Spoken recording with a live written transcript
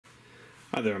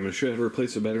Hi there, I'm going to show you how to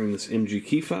replace a battery in this MG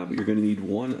key fob. You're going to need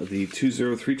one of the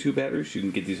 2032 batteries. You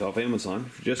can get these off Amazon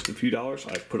for just a few dollars.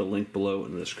 I've put a link below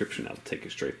in the description. I'll take you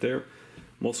straight there.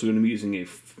 I'm also going to be using a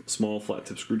small flat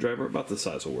tip screwdriver, about this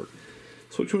size will work.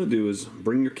 So what you want to do is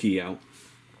bring your key out,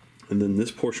 and then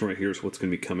this portion right here is what's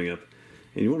going to be coming up.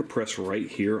 And you want to press right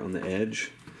here on the edge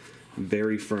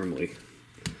very firmly.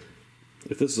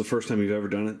 If this is the first time you've ever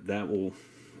done it, that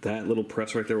little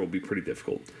press right there will be pretty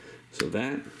difficult. So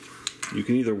that, you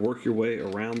can either work your way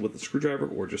around with the screwdriver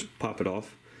or just pop it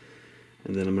off.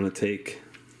 And then I'm going to take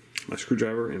my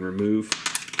screwdriver and remove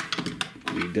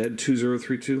the dead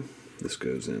 2032. This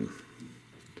goes in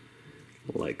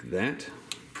like that.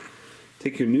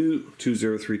 Take your new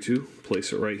 2032,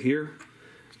 place it right here.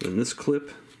 Then this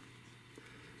clip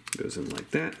goes in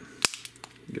like that.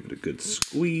 Give it a good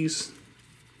squeeze.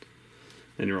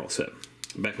 And you're all set.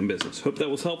 Back in business. Hope that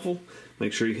was helpful.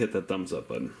 Make sure you hit that thumbs up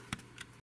button.